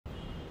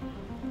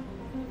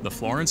The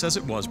Florence As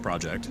It Was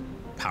project,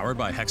 powered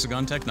by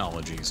Hexagon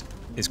Technologies,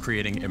 is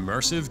creating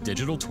immersive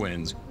digital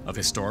twins of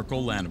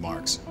historical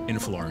landmarks in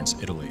Florence,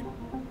 Italy.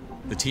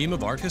 The team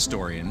of art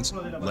historians,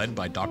 led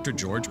by Dr.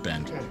 George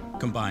Bent,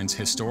 combines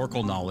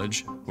historical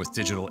knowledge with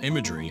digital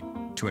imagery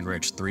to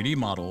enrich 3D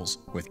models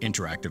with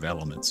interactive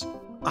elements.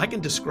 I can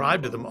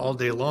describe to them all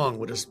day long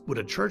what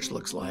a church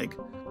looks like,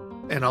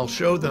 and I'll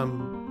show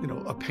them,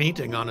 a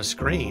painting on a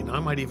screen. I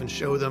might even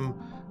show them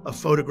a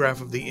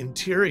photograph of the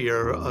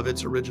interior of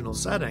its original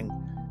setting,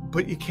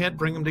 but you can't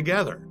bring them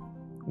together.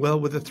 Well,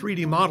 with a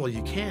 3D model,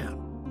 you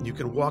can. You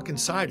can walk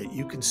inside it.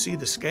 You can see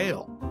the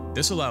scale.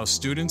 This allows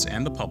students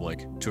and the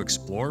public to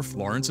explore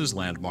Florence's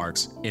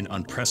landmarks in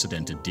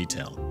unprecedented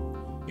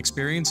detail,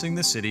 experiencing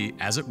the city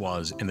as it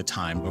was in the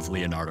time of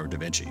Leonardo da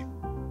Vinci.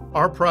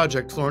 Our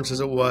project, Florence As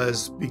It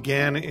Was,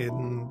 began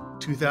in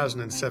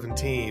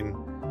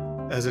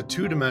 2017 as a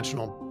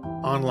two-dimensional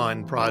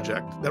online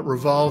project that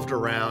revolved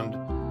around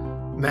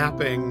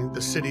mapping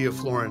the city of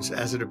Florence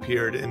as it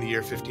appeared in the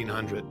year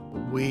 1500.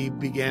 We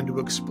began to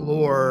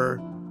explore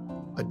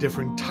a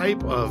different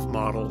type of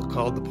model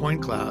called the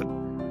point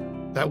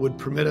cloud that would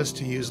permit us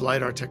to use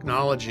LiDAR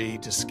technology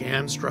to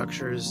scan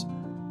structures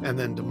and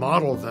then to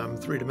model them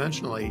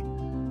three-dimensionally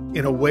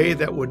in a way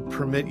that would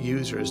permit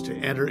users to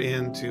enter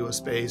into a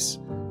space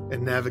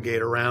and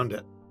navigate around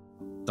it.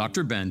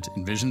 Dr. Bent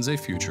envisions a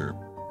future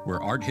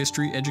where art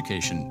history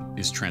education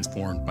is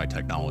transformed by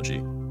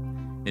technology,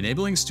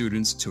 enabling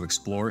students to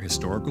explore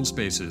historical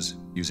spaces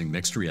using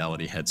mixed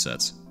reality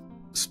headsets.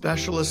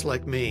 Specialists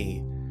like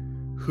me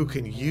who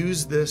can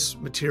use this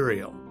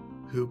material,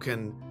 who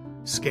can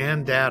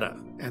scan data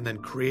and then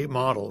create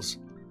models,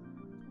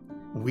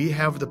 we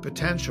have the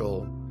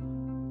potential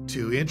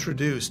to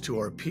introduce to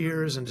our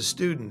peers and to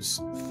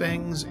students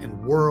things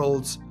and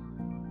worlds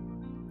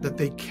that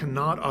they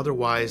cannot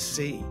otherwise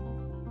see.